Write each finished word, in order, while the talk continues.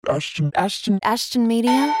Ashton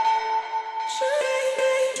Media.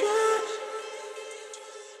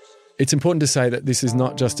 It's important to say that this is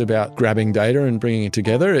not just about grabbing data and bringing it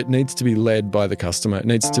together. It needs to be led by the customer. It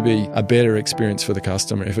needs to be a better experience for the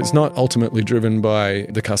customer. If it's not ultimately driven by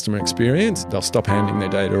the customer experience, they'll stop handing their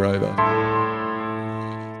data over.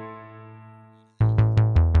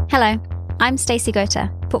 Hello, I'm Stacey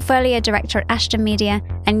Gota, Portfolio Director at Ashton Media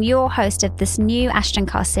and your host of this new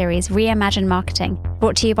Ashtoncast series, Reimagine Marketing,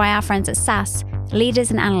 brought to you by our friends at SAS, Leaders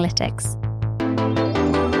in Analytics.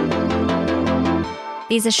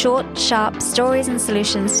 These are short, sharp stories and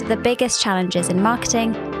solutions to the biggest challenges in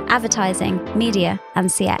marketing, advertising, media, and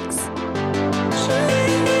CX.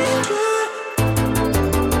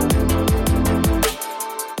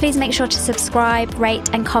 Please make sure to subscribe, rate,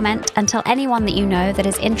 and comment and tell anyone that you know that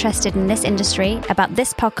is interested in this industry about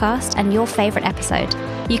this podcast and your favourite episode.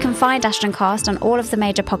 You can find Ashtoncast on all of the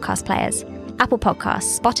major podcast players: Apple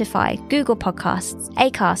Podcasts, Spotify, Google Podcasts,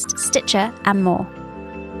 Acast, Stitcher, and more.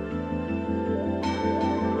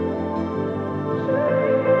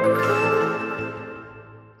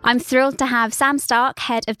 I'm thrilled to have Sam Stark,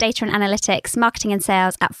 Head of Data and Analytics, Marketing and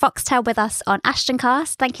Sales at Foxtel, with us on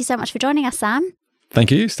Ashtoncast. Thank you so much for joining us, Sam. Thank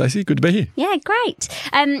you, Stacey. Good to be here. Yeah, great.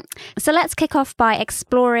 So let's kick off by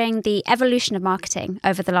exploring the evolution of marketing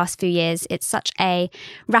over the last few years. It's such a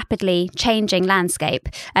rapidly changing landscape.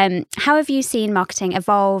 How have you seen marketing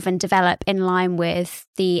evolve and develop in line with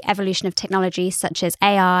the evolution of technologies such as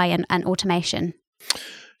AI and automation?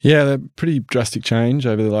 Yeah, a pretty drastic change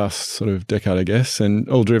over the last sort of decade, I guess, and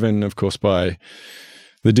all driven, of course, by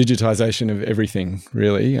the digitization of everything,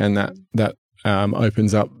 really, and that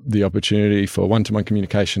opens up the opportunity for one-to-one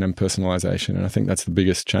communication and personalization. And I think that's the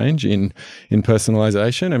biggest change in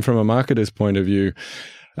personalization. And from a marketer's point of view,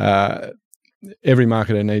 every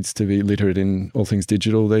marketer needs to be literate in all things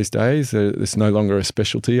digital these days. It's no longer a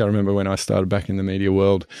specialty. I remember when I started back in the media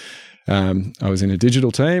world, I was in a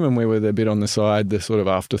digital team and we were a bit on the side, the sort of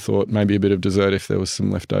afterthought, maybe a bit of dessert if there was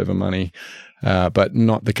some leftover money, but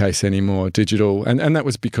not the case anymore. Digital, and that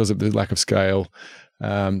was because of the lack of scale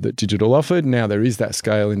that digital offered. Now there is that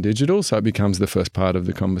scale in digital, so it becomes the first part of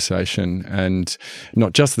the conversation, and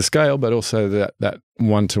not just the scale, but also that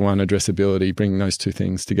one-to-one addressability. Bringing those two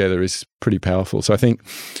things together is pretty powerful. So I think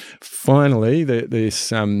finally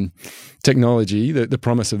this technology, the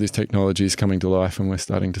promise of this technology is coming to life, and we're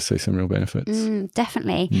starting to see some real benefits.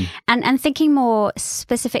 Definitely. And thinking more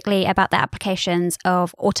specifically about the applications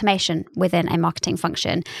of automation within a marketing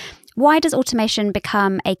function, why does automation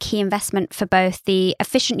become a key investment for both the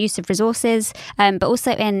efficient use of resources, but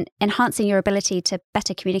also in enhancing your ability to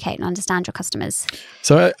better communicate and understand your customers?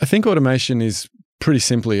 So I think automation is pretty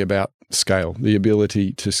simply about scale, the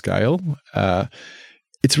ability to scale.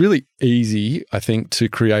 It's really easy, I think, to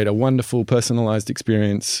create a wonderful personalized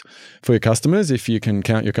experience for your customers if you can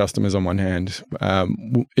count your customers on one hand.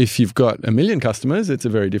 If you've got 1 million customers, it's a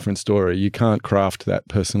very different story. You can't craft that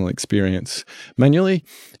personal experience manually.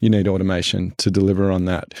 You need automation to deliver on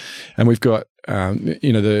that. And we've got,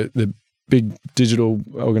 the big digital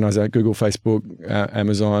organization, Google, Facebook,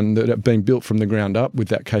 Amazon, that have been built from the ground up with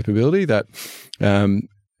that capability, that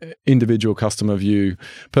individual customer view,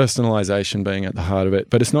 personalization being at the heart of it.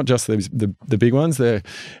 But it's not just the big ones. There are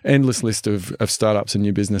endless list of startups and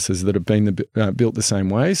new businesses that have been built the same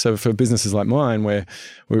way. So for businesses like mine, where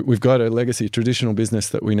we've got a legacy traditional business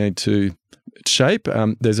that we need to shape,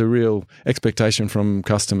 there's a real expectation from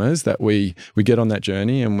customers that we get on that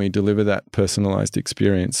journey and we deliver that personalized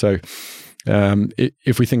experience. So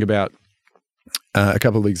if we think about a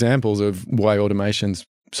couple of examples of why automation's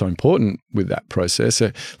so important with that process. So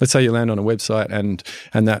let's say you land on a website and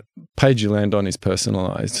that page you land on is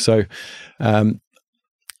personalized. So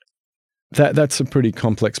that's a pretty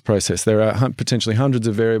complex process. There are potentially hundreds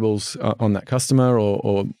of variables on that customer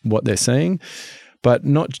or what they're seeing. But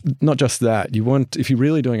not just that. If you're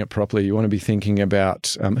really doing it properly, you want to be thinking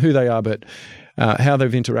about who they are, but how they've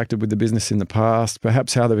interacted with the business in the past,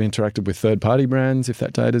 perhaps how they've interacted with third-party brands if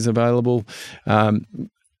that data is available,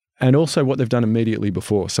 and also what they've done immediately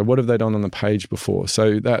before. So what have they done on the page before?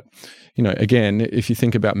 So that, again, if you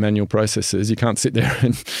think about manual processes, you can't sit there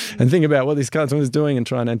and think about what this customer is doing and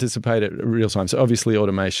try and anticipate it real time. So obviously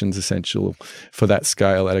automation is essential for that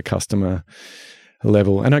scale at a customer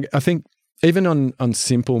level. And I think even on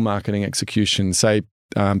simple marketing execution, say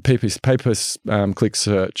pay-per-click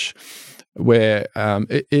search, where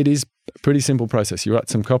it is a pretty simple process. You write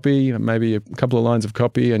some copy, maybe a couple of lines of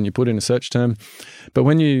copy, and you put in a search term. But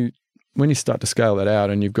when you start to scale that out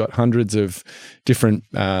and you've got hundreds of different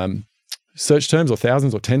search terms or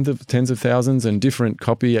thousands or tens of thousands and different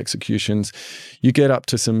copy executions, you get up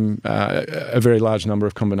to a very large number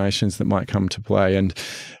of combinations that might come to play. And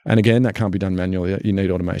again, that can't be done manually. You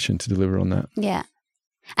need automation to deliver on that. Yeah.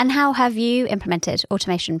 And how have you implemented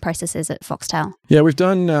automation processes at Foxtel? Yeah, we've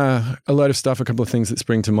done a lot of stuff. A couple of things that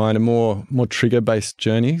spring to mind are more trigger-based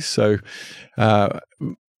journeys. So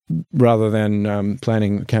rather than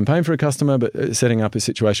planning a campaign for a customer, but setting up a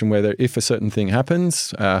situation where if a certain thing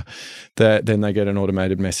happens, then they get an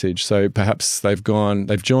automated message. So perhaps they've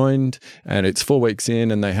joined, and it's 4 weeks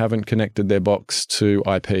in, and they haven't connected their box to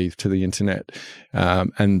IP, to the internet.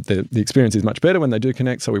 And the experience is much better when they do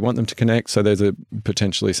connect, so we want them to connect. So there's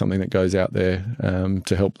potentially something that goes out there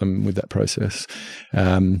to help them with that process.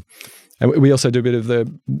 And we also do a bit of the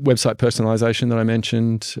website personalization that I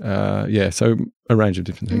mentioned. So a range of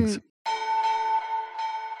different things.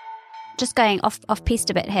 Just going off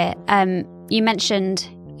piste a bit here, you mentioned,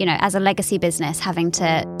 as a legacy business having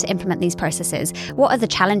to implement these processes. What are the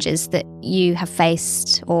challenges that you have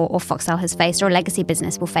faced or Foxtel has faced or a legacy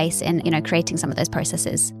business will face in, creating some of those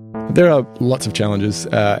processes? There are lots of challenges,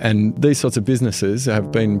 and these sorts of businesses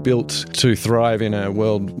have been built to thrive in a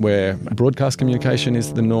world where broadcast communication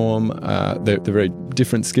is the norm. They're very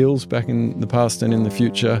different skills back in the past and in the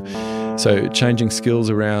future. So changing skills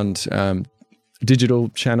around digital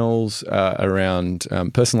channels, around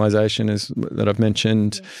personalization that I've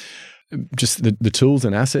mentioned, just the tools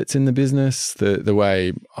and assets in the business, the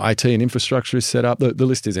way IT and infrastructure is set up, the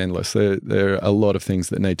list is endless. There are a lot of things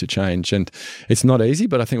that need to change, and it's not easy,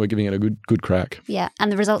 but I think we're giving it a good crack. Yeah,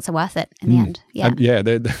 and the results are worth it in the end. Yeah,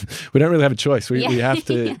 we don't really have a choice. We have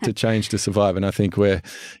to change to survive, and I think we're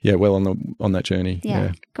well on that journey.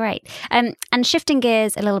 Yeah. Great. And shifting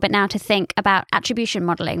gears a little bit now to think about attribution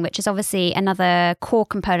modeling, which is obviously another core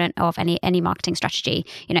component of any marketing strategy.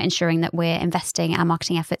 Ensuring that we're investing our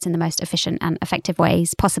marketing efforts in the most efficient and effective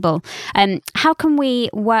ways possible. How can we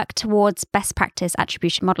work towards best practice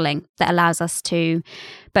attribution modeling that allows us to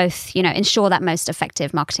both, ensure that most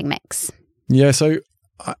effective marketing mix? Yeah, so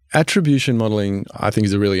attribution modeling, I think,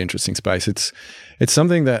 is a really interesting space. It's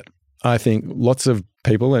something that I think lots of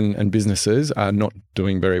people and businesses are not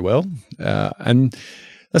doing very well. And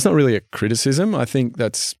that's not really a criticism. I think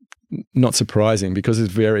that's not surprising because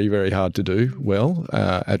it's very, very hard to do well,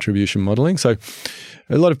 attribution modeling. So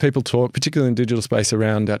a lot of people talk, particularly in the digital space,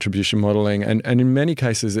 around attribution modeling. And in many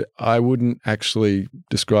cases, I wouldn't actually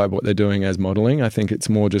describe what they're doing as modeling. I think it's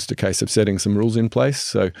more just a case of setting some rules in place.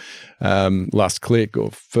 So last click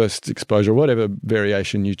or first exposure, whatever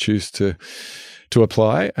variation you choose to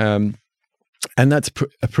apply. And that's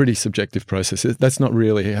a pretty subjective process. That's not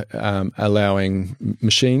really allowing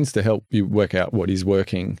machines to help you work out what is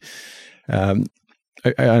working.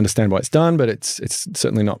 I understand why it's done, but it's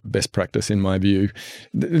certainly not best practice in my view.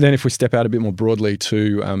 Then if we step out a bit more broadly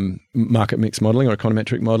to market mix modeling or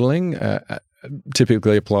econometric modeling,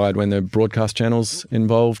 typically applied when there are broadcast channels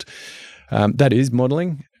involved, that is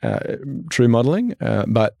modeling, true modeling,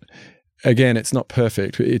 but again, it's not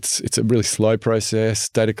perfect. It's a really slow process.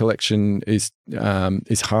 Data collection is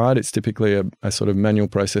hard. It's typically a sort of manual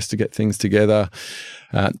process to get things together,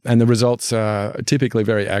 and the results are typically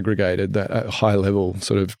very aggregated. That high level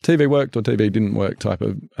sort of TV worked or TV didn't work type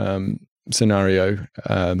of scenario.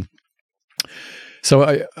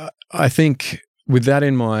 So I think with that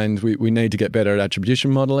in mind, we need to get better at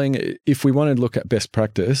attribution modeling. If we want to look at best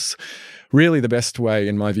practice, really the best way,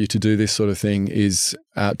 in my view, to do this sort of thing is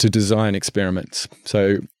to design experiments.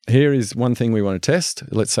 So here is one thing we want to test.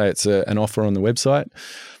 Let's say it's an offer on the website.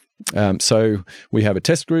 So we have a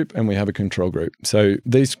test group and we have a control group. So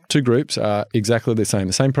these two groups are exactly the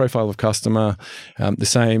same profile of customer, the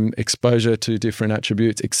same exposure to different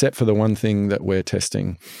attributes, except for the one thing that we're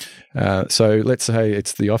testing. So let's say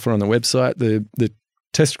it's the offer on the website. The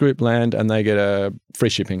test group land and they get a free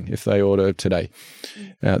shipping if they order today.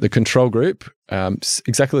 The control group,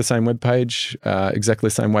 exactly the same web page, exactly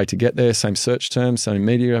the same way to get there, same search terms, same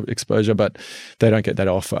media exposure, but they don't get that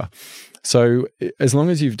offer. So as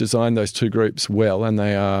long as you've designed those two groups well and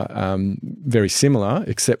they are very similar,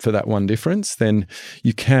 except for that one difference, then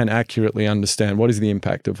you can accurately understand what is the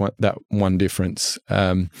impact of that one difference.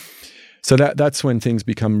 So that's when things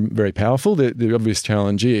become very powerful. The obvious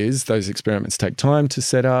challenge is those experiments take time to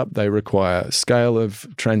set up. They require scale of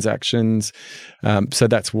transactions. So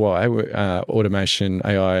that's why automation,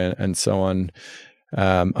 AI, and so on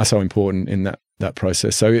are so important in that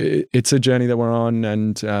process. So it's a journey that we're on,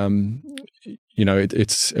 and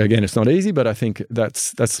it's not easy, but I think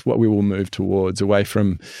that's what we will move towards, away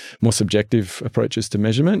from more subjective approaches to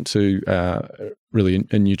measurement to really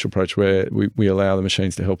a neutral approach where we allow the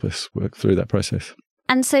machines to help us work through that process.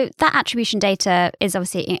 And so that attribution data is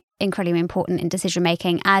obviously incredibly important in decision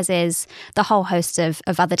making, as is the whole host of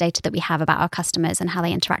other data that we have about our customers and how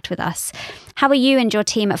they interact with us. How are you and your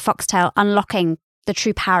team at Foxtel unlocking the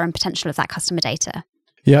true power and potential of that customer data?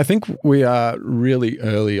 Yeah, I think we are really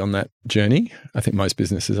early on that journey. I think most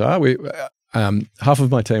businesses are. Half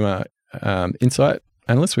of my team are insight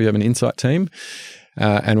analysts. We have an insight team,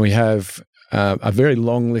 and we have a very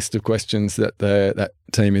long list of questions that that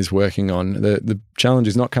team is working on. The challenge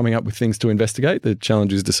is not coming up with things to investigate. The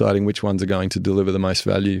challenge is deciding which ones are going to deliver the most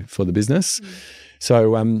value for the business.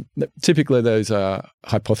 So typically those are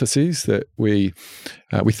hypotheses that we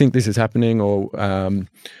think this is happening, or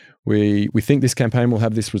we think this campaign will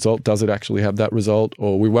have this result. Does it actually have that result?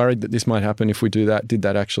 Or we're worried that this might happen if we do that. Did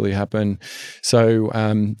that actually happen? So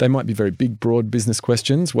they might be very big, broad business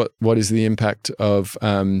questions. What is the impact of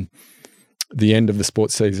the end of the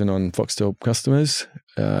sports season on Foxtel customers?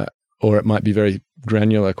 Or it might be very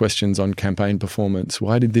granular questions on campaign performance.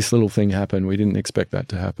 Why did this little thing happen? We didn't expect that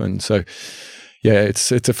to happen. So yeah,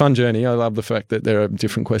 it's a fun journey. I love the fact that there are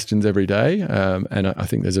different questions every day, and I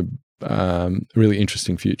think there's a really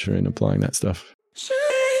interesting future in applying that stuff.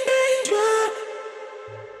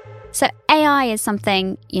 So AI is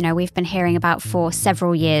something, we've been hearing about for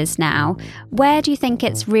several years now. Where do you think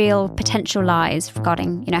its real potential lies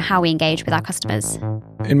regarding, how we engage with our customers?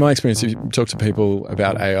 In my experience, if you talk to people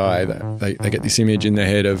about AI, they get this image in their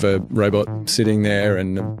head of a robot sitting there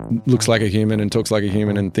and looks like a human and talks like a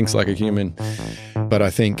human and thinks like a human. But I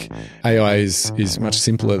think AI is much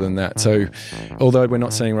simpler than that. So although we're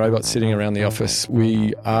not seeing robots sitting around the office,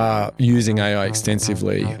 we are using AI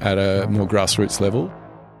extensively at a more grassroots level.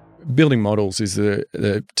 Building models is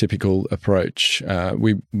the typical approach.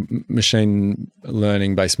 Machine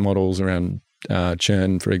learning based models around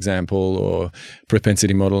churn, for example, or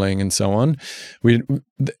propensity modeling and so on.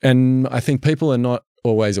 And I think people are not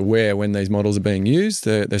always aware when these models are being used.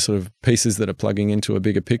 They're sort of pieces that are plugging into a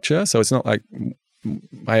bigger picture. So it's not like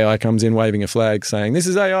AI comes in waving a flag saying, this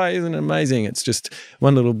is AI, isn't it amazing? It's just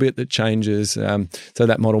one little bit that changes. So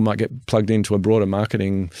that model might get plugged into a broader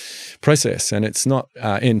marketing process, and it's not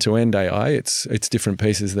end-to-end AI. It's different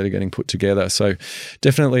pieces that are getting put together. So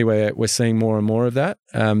definitely we're seeing more and more of that.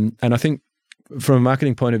 And I think from a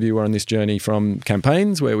marketing point of view, we're on this journey from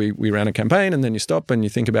campaigns where we ran a campaign and then you stop and you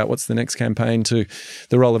think about what's the next campaign, to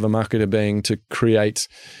the role of a marketer being to create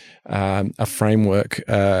a framework,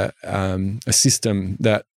 a system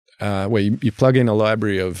that where you plug in a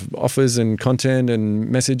library of offers and content and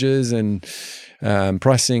messages and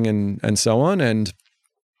pricing and so on,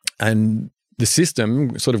 and the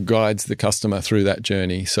system sort of guides the customer through that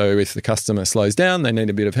journey. So if the customer slows down, they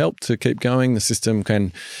need a bit of help to keep going. The system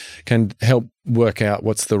can help work out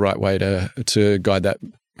what's the right way to guide that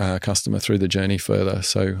customer through the journey further.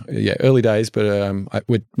 So yeah, early days, but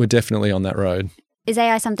we're definitely on that road. Is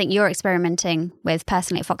AI something you're experimenting with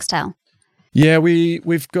personally at Foxtel? Yeah,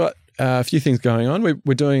 we've got a few things going on.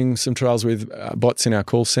 We're doing some trials with bots in our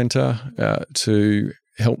call centre to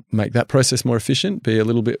help make that process more efficient, be a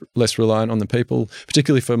little bit less reliant on the people,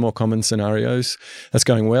 particularly for more common scenarios. That's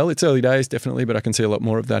going well. It's early days, definitely, but I can see a lot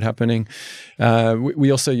more of that happening.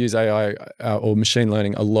 We also use AI or machine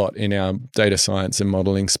learning a lot in our data science and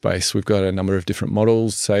modelling space. We've got a number of different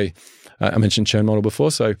models. Say, I mentioned churn model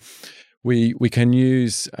before, so we can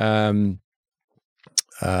use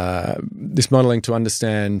this modelling to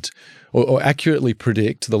understand or accurately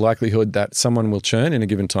predict the likelihood that someone will churn in a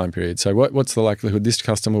given time period. So what's the likelihood this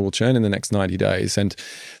customer will churn in the next 90 days? And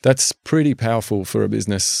that's pretty powerful for a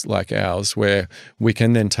business like ours, where we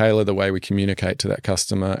can then tailor the way we communicate to that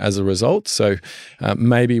customer as a result. So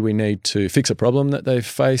maybe we need to fix a problem that they've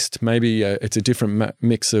faced. Maybe it's a different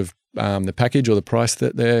mix of the package or the price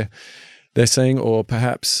that they're seeing, or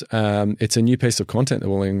perhaps it's a new piece of content that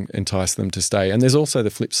will entice them to stay. And there's also the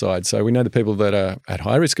flip side. So we know the people that are at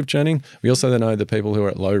high risk of churning. We also know the people who are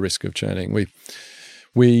at low risk of churning. We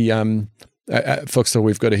at Foxtel,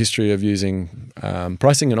 we've got a history of using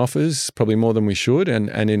pricing and offers probably more than we should,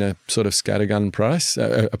 and in a sort of scattergun price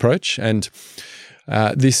approach. And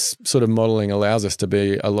this sort of modelling allows us to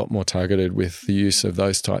be a lot more targeted with the use of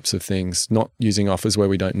those types of things, not using offers where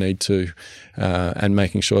we don't need to, and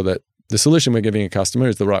making sure that the solution we're giving a customer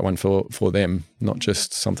is the right one for them, not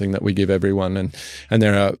just something that we give everyone. And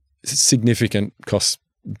there are significant cost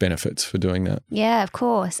benefits for doing that. Yeah, of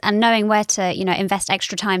course. And knowing where to, invest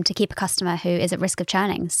extra time to keep a customer who is at risk of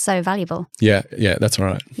churning is so valuable. Yeah, that's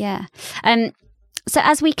right. Yeah. So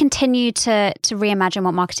as we continue to reimagine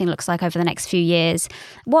what marketing looks like over the next few years,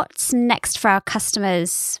 what's next for our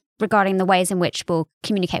customers regarding the ways in which we'll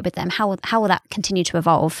communicate with them? How will that continue to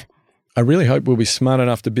evolve? I really hope we'll be smart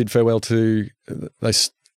enough to bid farewell to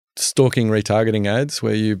those stalking retargeting ads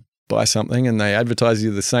where you buy something and they advertise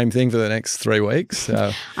you the same thing for the next 3 weeks.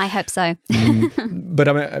 I hope so.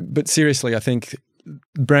 But seriously, I think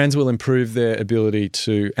brands will improve their ability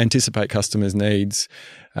to anticipate customers' needs,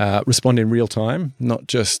 respond in real time, not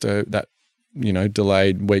just that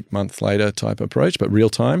delayed week, month later type approach, but real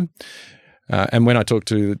time. And when I talk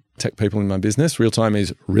to tech people in my business, real time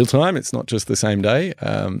is real time. It's not just the same day.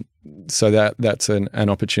 So that's an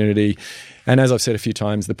opportunity. And as I've said a few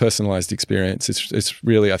times, the personalized experience, it's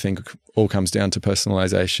really, I think, all comes down to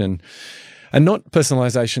personalization, and not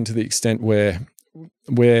personalization to the extent where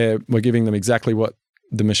we're giving them exactly what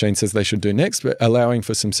the machine says they should do next, but allowing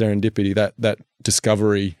for some serendipity, that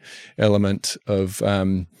discovery element of,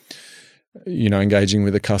 engaging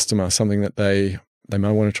with a customer, something that they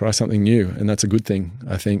might want to try something new, and that's a good thing,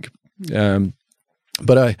 I think.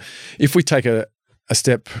 But if we take a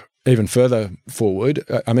step even further forward,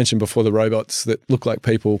 I mentioned before the robots that look like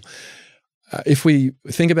people. If we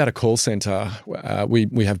think about a call center,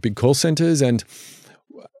 we have big call centers, and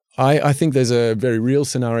I think there's a very real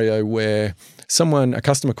scenario where a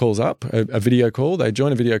customer calls up, a video call, they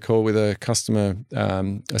join a video call with a customer,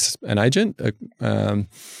 an agent,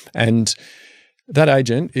 and that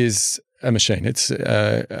agent is a machine. It's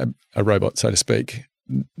a robot, so to speak.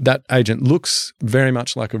 That agent looks very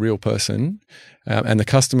much like a real person, and the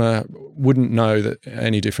customer wouldn't know that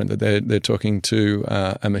any different, that they're talking to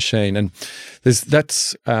a machine. And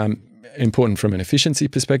that's important from an efficiency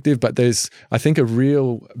perspective, but there's, I think, a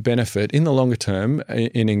real benefit in the longer term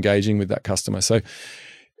in engaging with that customer. So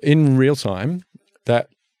in real time, that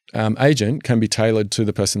agent can be tailored to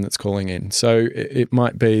the person that's calling in. So it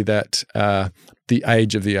might be that the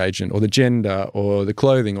age of the agent or the gender or the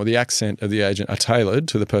clothing or the accent of the agent are tailored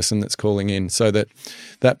to the person that's calling in, so that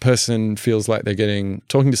that person feels like they're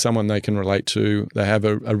talking to someone they can relate to. They have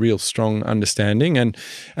a real strong understanding. And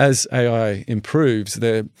as AI improves,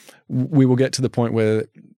 we will get to the point where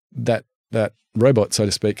that robot, so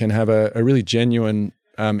to speak, can have a really genuine,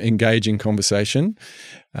 engaging conversation,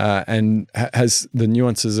 and has the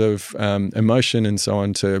nuances of emotion and so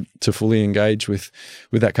on to fully engage with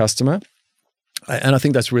that customer. And I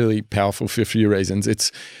think that's really powerful for a few reasons.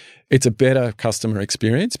 It's a better customer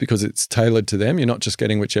experience because it's tailored to them. You're not just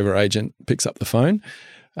getting whichever agent picks up the phone.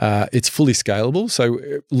 It's fully scalable. So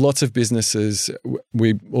lots of businesses,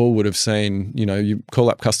 we all would have seen, you call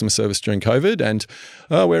up customer service during COVID and,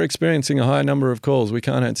 we're experiencing a high number of calls. We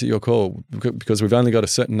can't answer your call because we've only got a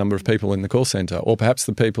certain number of people in the call center. Or perhaps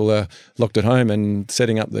the people are locked at home and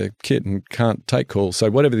setting up the kit and can't take calls. So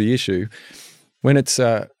whatever the issue, when it's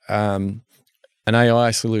an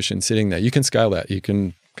AI solution sitting there, you can scale that. You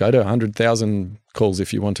can go to 100,000 calls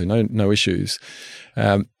if you want to, no issues.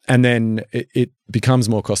 And then it becomes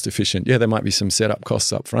more cost efficient. Yeah, there might be some setup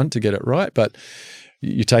costs up front to get it right, but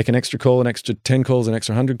you take an extra call, an extra 10 calls, an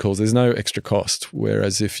extra 100 calls, there's no extra cost.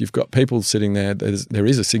 Whereas if you've got people sitting there, there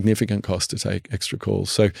is a significant cost to take extra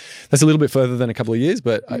calls. So that's a little bit further than a couple of years,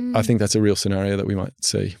 but I think that's a real scenario that we might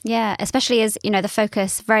see. Yeah, especially as, the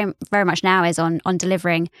focus very, very much now is on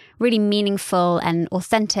delivering really meaningful and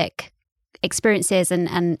authentic experiences and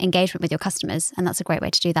engagement with your customers. And that's a great way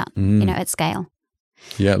to do that, at scale.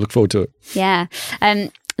 Yeah, look forward to it. Yeah.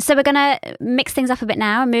 So we're going to mix things up a bit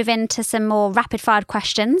now and move into some more rapid-fire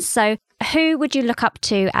questions. So who would you look up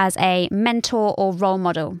to as a mentor or role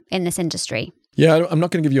model in this industry? Yeah, I'm not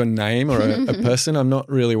going to give you a name or a person. I'm not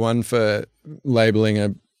really one for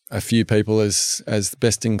labeling a few people as the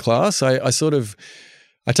best in class. I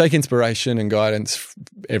take inspiration and guidance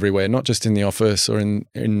everywhere, not just in the office or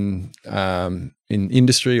in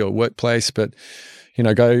industry or workplace, but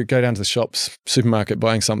go down to the shops, supermarket,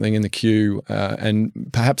 buying something in the queue, and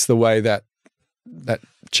perhaps the way that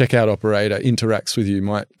checkout operator interacts with you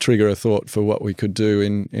might trigger a thought for what we could do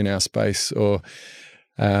in our space, or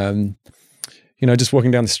just walking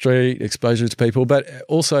down the street, exposure to people, but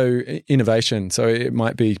also innovation. So it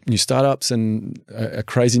might be new startups and a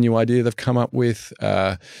crazy new idea they've come up with,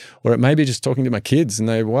 or it may be just talking to my kids and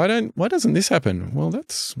why doesn't this happen? Well,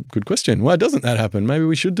 that's a good question. Why doesn't that happen? Maybe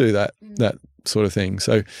we should do that sort of thing.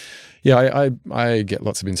 So yeah, I get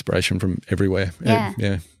lots of inspiration from everywhere.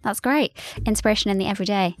 Yeah. That's great. Inspiration in the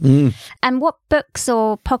everyday. And what books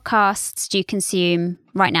or podcasts do you consume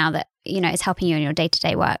right now that is helping you in your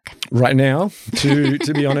day-to-day work? Right now, to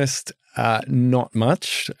be honest, not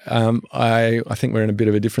much. I think we're in a bit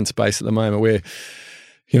of a different space at the moment where,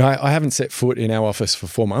 I haven't set foot in our office for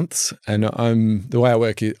 4 months, and the way I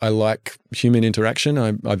work, I like human interaction.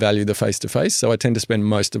 I value the face-to-face, so I tend to spend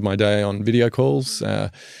most of my day on video calls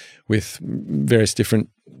with various different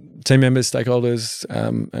team members, stakeholders,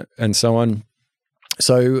 and so on.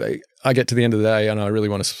 So I get to the end of the day and I really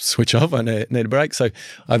want to switch off. I need a break. So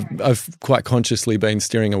I've quite consciously been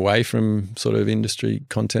steering away from sort of industry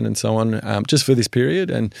content and so on, just for this period.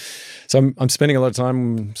 And so I'm spending a lot of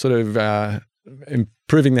time sort of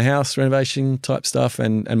improving the house, renovation type stuff,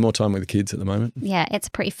 and more time with the kids at the moment. Yeah, it's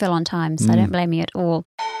a pretty full on time, so I don't blame you at all.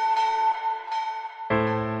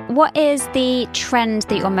 What is the trend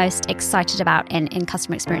that you're most excited about in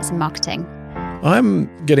customer experience and marketing? I'm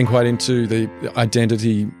getting quite into the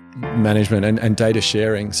identity management and data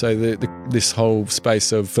sharing. So this whole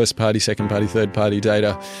space of first party, second party, third party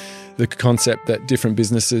data, the concept that different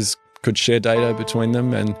businesses could share data between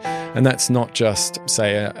them, and that's not just,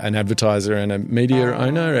 say, an advertiser and a media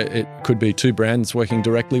owner. It could be two brands working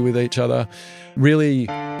directly with each other. Really,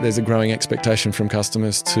 there's a growing expectation from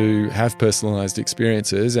customers to have personalised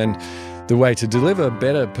experiences, and the way to deliver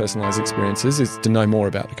better personalised experiences is to know more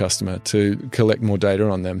about the customer, to collect more data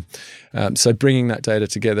on them. So bringing that data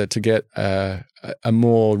together to get a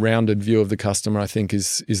more rounded view of the customer, I think,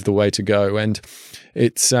 is the way to go. And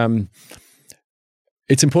it's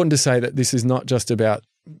important to say that this is not just about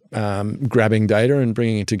grabbing data and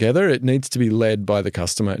bringing it together. It needs to be led by the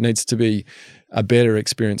customer. It needs to be a better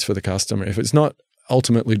experience for the customer. If it's not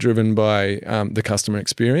ultimately driven by the customer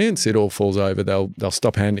experience, it all falls over. They'll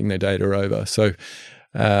stop handing their data over. So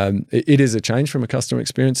it is a change from a customer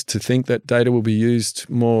experience to think that data will be used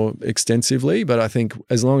more extensively. But I think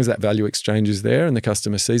as long as that value exchange is there and the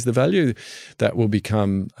customer sees the value, that will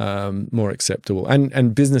become more acceptable.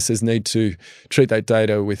 And businesses need to treat that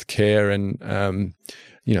data with care and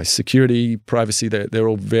security, privacy. They're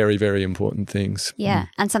all very, very important things. Yeah,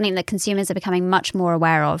 and something that consumers are becoming much more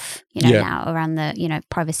aware of, now around the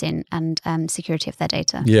privacy and security of their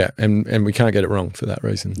data. Yeah, and we can't get it wrong for that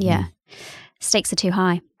reason. Yeah. Stakes are too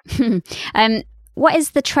high. What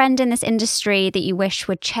is the trend in this industry that you wish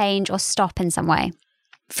would change or stop in some way?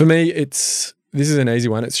 For me, this is an easy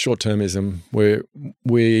one. It's short-termism, where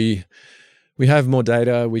we have more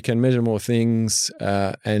data, we can measure more things,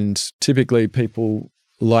 and typically people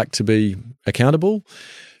like to be accountable.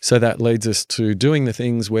 So that leads us to doing the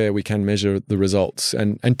things where we can measure the results.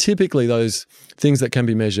 And typically those things that can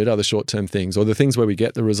be measured are the short-term things, or the things where we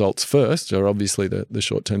get the results first are obviously the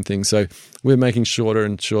short-term things. So we're making shorter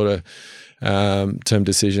and shorter term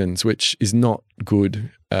decisions, which is not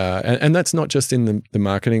good. And that's not just in the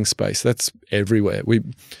marketing space. That's everywhere. We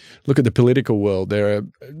look at the political world. There are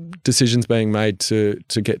decisions being made to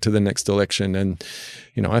get to the next election. And,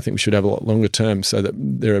 I think we should have a lot longer term so that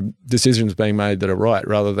there are decisions being made that are right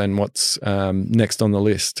rather than what's next on the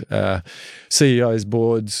list. CEOs,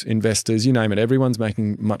 boards, investors, you name it, everyone's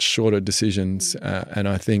making much shorter decisions. And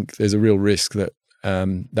I think there's a real risk that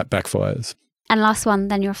that backfires. And last one,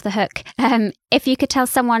 then you're off the hook. If you could tell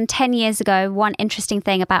someone 10 years ago one interesting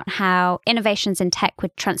thing about how innovations in tech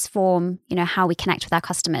would transform, how we connect with our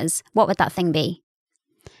customers, what would that thing be?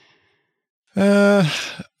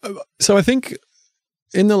 So I think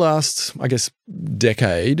in the last,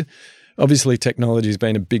 decade, obviously technology has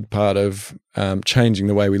been a big part of changing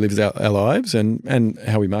the way we live our lives and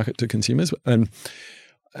how we market to consumers. And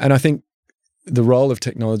I think the role of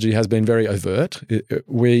technology has been very overt.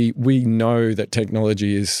 We know that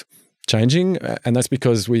technology is changing, and that's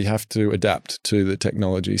because we have to adapt to the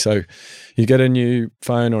technology. So you get a new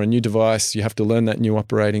phone or a new device, you have to learn that new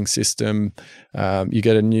operating system. You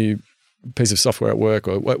get a new piece of software at work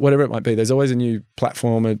or whatever it might be. There's always a new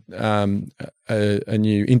platform, a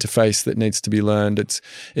new interface that needs to be learned.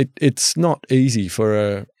 It's not easy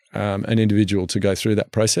for an individual to go through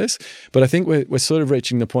that process. But I think we're sort of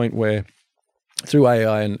reaching the point where through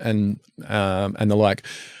AI and the like,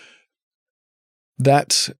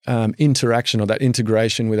 that interaction or that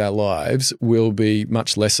integration with our lives will be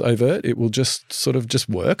much less overt. It will just sort of just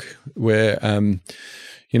work. Where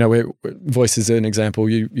where voice is an example.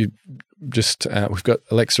 You just we've got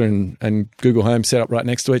Alexa and Google Home set up right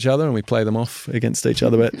next to each other, and we play them off against each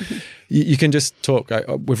other. But you can just talk.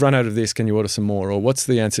 We've run out of this. Can you order some more? Or what's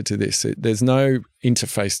the answer to this? There's no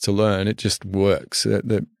interface to learn. It just works.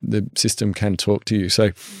 The system can talk to you.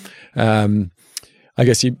 So I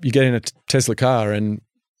guess you get in a Tesla car, and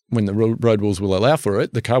when the road rules will allow for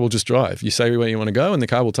it, the car will just drive. You say where you want to go, and the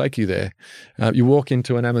car will take you there. You walk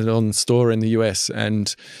into an Amazon store in the US,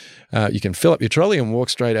 and you can fill up your trolley and walk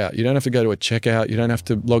straight out. You don't have to go to a checkout. You don't have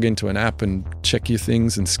to log into an app and check your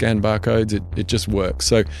things and scan barcodes. It just works.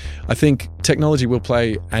 So I think technology will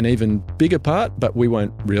play an even bigger part, but we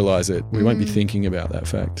won't realise it. We won't be thinking about that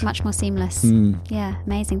fact. Much more seamless. Yeah,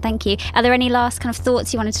 amazing. Thank you. Are there any last kind of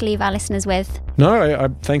thoughts you wanted to leave our listeners with? No,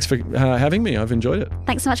 thanks for having me. I've enjoyed it.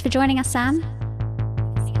 Thanks so much for joining us, Sam.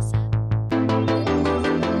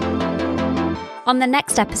 On the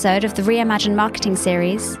next episode of the Reimagine Marketing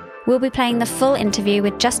series, we'll be playing the full interview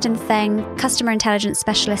with Justin Theng, Customer Intelligence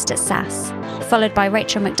Specialist at SAS, followed by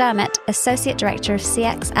Rachel McDermott, Associate Director of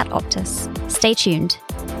CX at Optus. Stay tuned.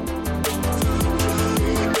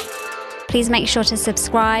 Please make sure to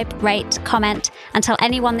subscribe, rate, comment, and tell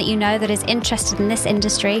anyone that you know that is interested in this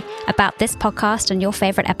industry about this podcast and your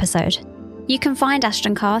favourite episode. You can find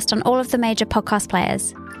Ashtoncast on all of the major podcast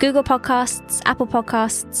players: Google Podcasts, Apple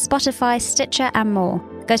Podcasts, Spotify, Stitcher, and more.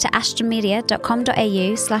 Go to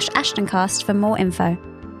ashtonmedia.com.au/Ashtoncast for more info.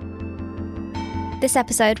 This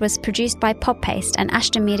episode was produced by Podpaste and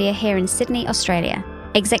Ashton Media here in Sydney, Australia.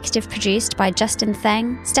 Executive produced by Justin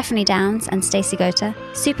Theng, Stephanie Downs, and Stacey Gota.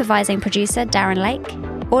 Supervising producer Darren Lake.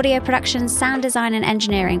 Audio production, sound design, and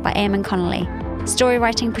engineering by Eamon Connolly. Story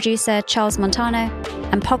writing producer Charles Montano.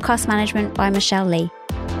 And podcast management by Michelle Lee.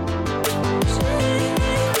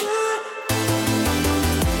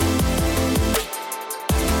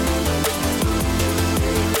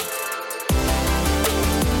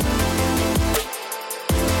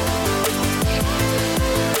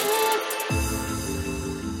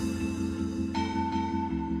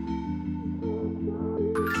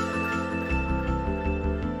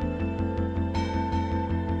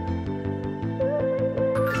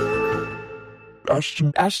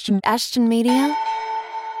 Ashton Media.